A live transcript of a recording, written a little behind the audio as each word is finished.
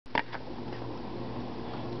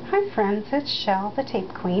Hi friends, it's Shell, the Tape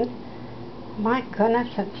Queen. My goodness,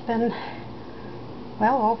 it's been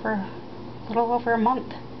a little over a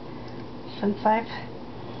month since I've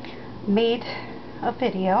made a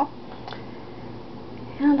video,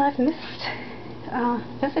 and I've missed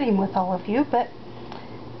visiting with all of you, but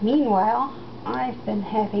meanwhile I've been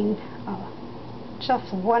having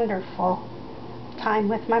just wonderful time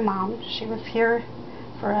with my mom. She was here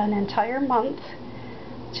for an entire month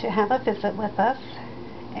to have a visit with us,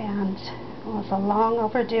 and it was a long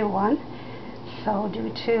overdue one. So due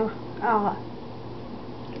to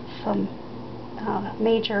some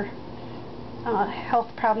major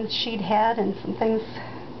health problems she'd had and some things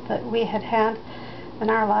that we had had in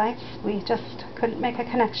our lives, we just couldn't make a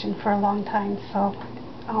connection for a long time. So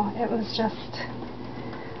it was just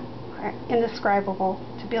indescribable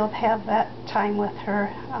to be able to have that time with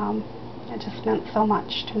her. It just meant so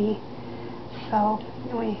much to me. So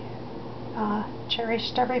we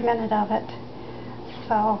cherished every minute of it.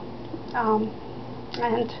 So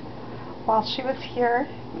and while she was here,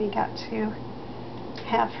 we got to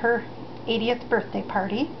have her 80th birthday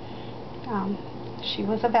party. She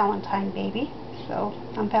was a Valentine baby, so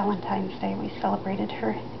on Valentine's Day we celebrated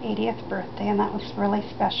her 80th birthday, and that was really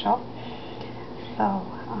special. So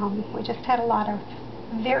we just had a lot of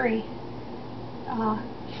very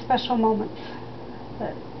special moments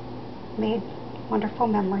that made wonderful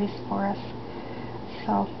memories for us.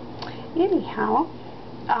 So anyhow,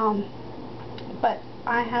 but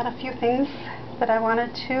I had a few things that I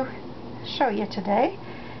wanted to show you today,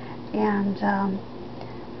 and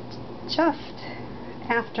just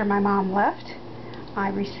after my mom left, I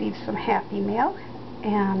received some happy mail,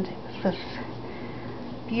 and it was this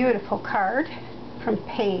beautiful card from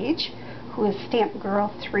Paige, who is Stamp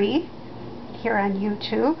Girl 3 here on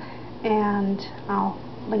YouTube, and I'll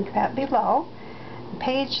link that below.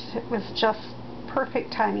 Paige, it was just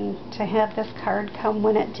perfect timing to have this card come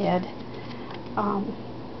when it did.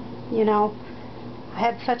 You know, I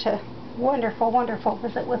had such a wonderful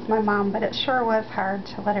visit with my mom, but it sure was hard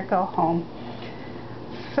to let her go home.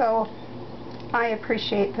 So I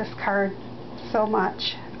appreciate this card so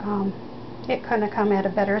much. It couldn't have come at a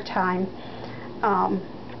better time.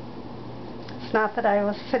 It's not that I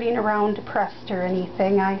was sitting around depressed or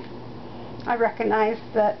anything. I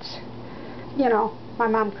recognized that, you know, my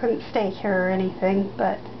mom couldn't stay here or anything,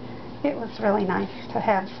 but it was really nice to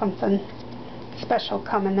have something special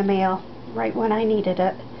come in the mail right when I needed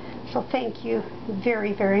it. So thank you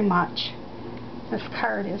very much. This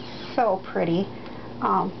card is so pretty.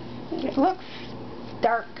 It looks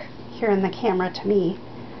dark here in the camera to me,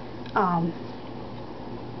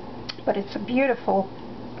 but it's a beautiful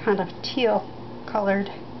kind of teal colored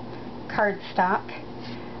cardstock,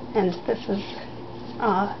 and this is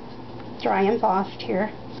dry embossed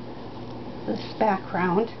here, this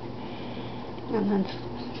background, and then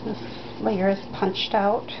this layer is punched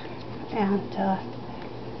out, and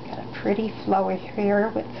got a pretty flower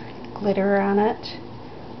here with glitter on it,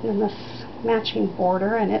 and then this matching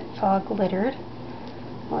border, and it's all glittered,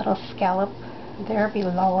 a little scallop there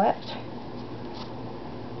below it.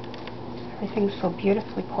 Everything's so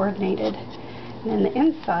beautifully coordinated, and then the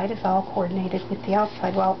inside is all coordinated with the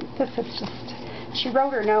outside. Well, this is just, she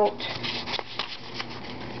wrote her note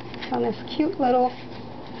on this cute little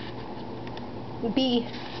bee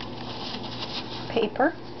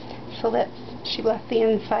paper, so that she left the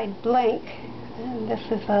inside blank. And this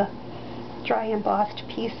is a dry embossed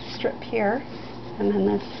piece strip here, and then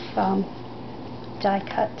this die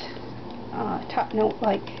cut top note,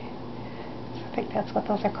 like, I think that's what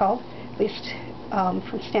those are called, at least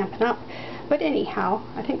from Stampin' Up. But anyhow,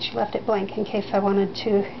 I think she left it blank in case I wanted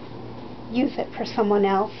to use it for someone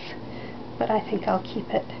else, but I think I'll keep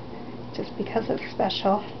it just because it's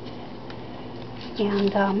special.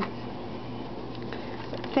 And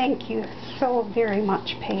thank you so very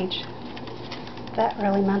much, Paige. That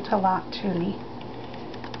really meant a lot to me.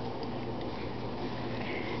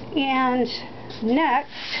 And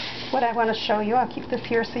next, what I want to show you, I'll keep this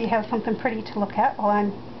here so you have something pretty to look at while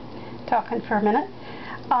I'm talking for a minute.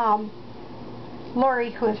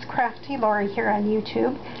 Lori, who is Crafty Lori here on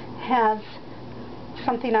YouTube, has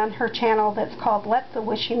something on her channel that's called Let the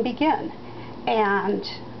Wishing Begin, and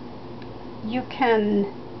you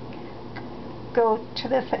can go to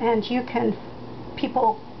this and you can,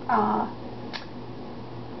 people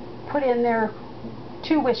put in their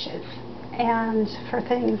 2 wishes and for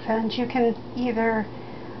things, and you can either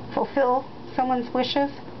fulfill someone's wishes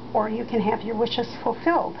or you can have your wishes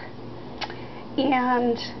fulfilled.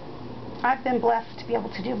 And I've been blessed to be able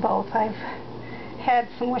to do both. I've had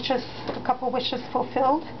some wishes, a couple wishes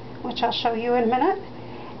fulfilled, which I'll show you in a minute,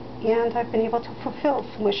 and I've been able to fulfill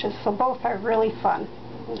some wishes, so both are really fun.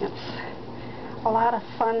 It's a lot of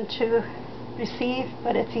fun to receive,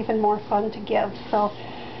 but it's even more fun to give. So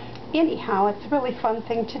anyhow, it's a really fun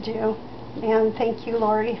thing to do, and thank you,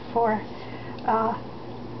 Lori, for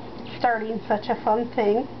starting such a fun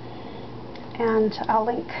thing. And I'll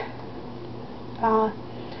link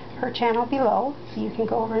her channel below, so you can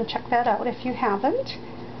go over and check that out if you haven't.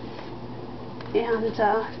 And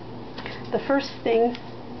the first thing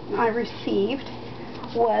I received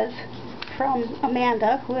was from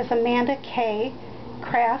Amanda, who is Amanda K.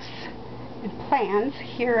 Crafts and Plans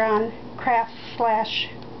here on Crafts/Plans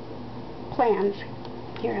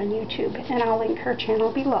here on YouTube, and I'll link her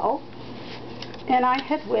channel below. And I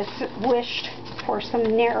had wished for some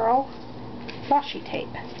narrow washi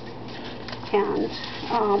tape, and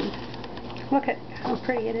look at how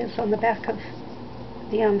pretty it is on the back of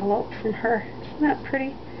the envelope from her. Isn't that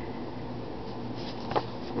pretty?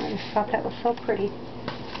 I just thought that was so pretty.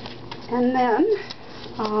 And then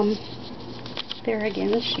there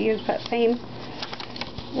again, she used that same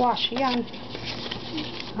washi on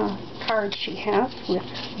card she has with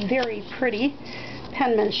very pretty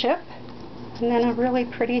penmanship, and then a really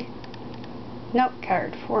pretty note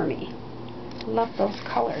card for me. Love those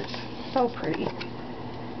colors, so pretty.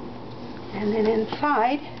 And then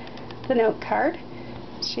inside the note card,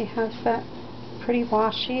 she has that pretty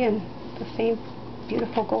washi and the same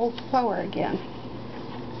beautiful gold flower again.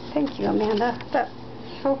 Thank you, Amanda. That's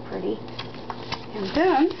so pretty. And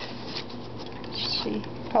then she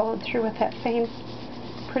followed through with that same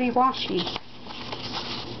pretty washi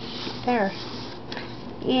there.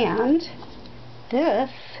 And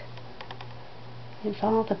this is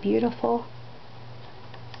all the beautiful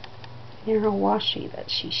narrow washi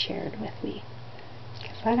that she shared with me,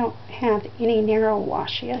 because I don't have any narrow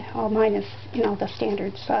washi. All mine is, you know, the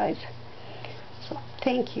standard size. So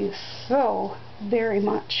thank you so very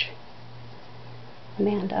much,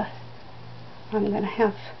 Amanda. I'm going to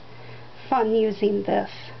have fun using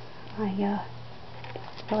this. I'm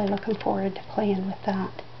really looking forward to playing with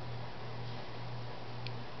that.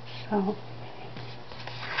 So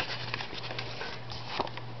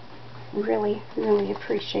really, really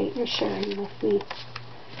appreciate your sharing with me,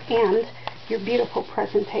 and your beautiful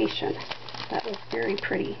presentation. That was very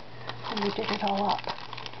pretty when you did it all up.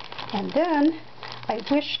 And then I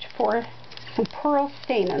wished for some pearl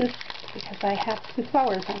stamens, because I have some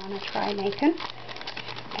flowers I want to try making.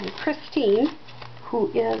 And Christine,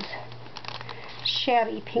 who is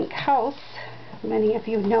Shabby Pink House, many of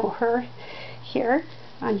you know her here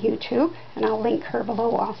on YouTube, and I'll link her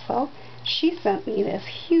below also. She sent me this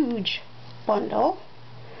huge bundle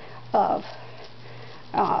of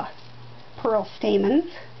pearl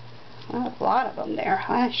stamens. A lot of them there.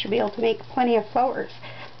 I should be able to make plenty of flowers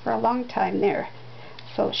for a long time there.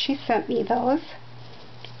 So she sent me those,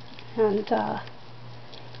 and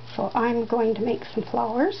so I'm going to make some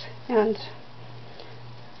flowers, and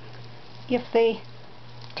if they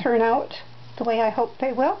turn out the way I hope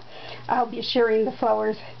they will, I'll be sharing the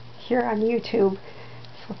flowers here on YouTube.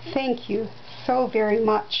 So thank you so very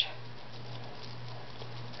much,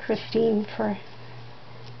 Christine, for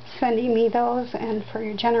sending me those, and for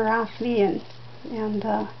your generosity in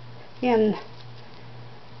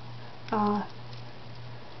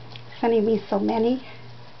sending me so many.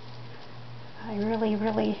 I really,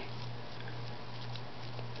 really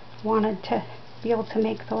wanted to be able to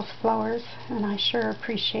make those flowers, and I sure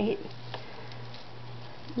appreciate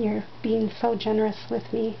your being so generous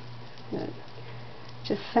with me,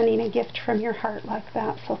 just sending a gift from your heart like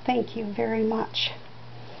that. So thank you very much.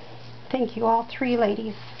 Thank you, all three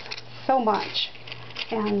ladies, so much.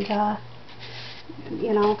 And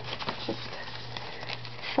you know, just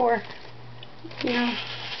for, you know,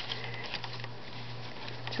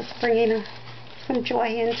 just bringing some joy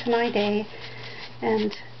into my day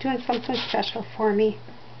and doing something special for me.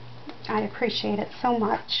 I appreciate it so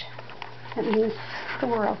much. It means the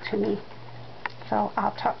world to me. So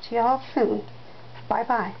I'll talk to you all soon.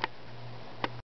 Bye-bye.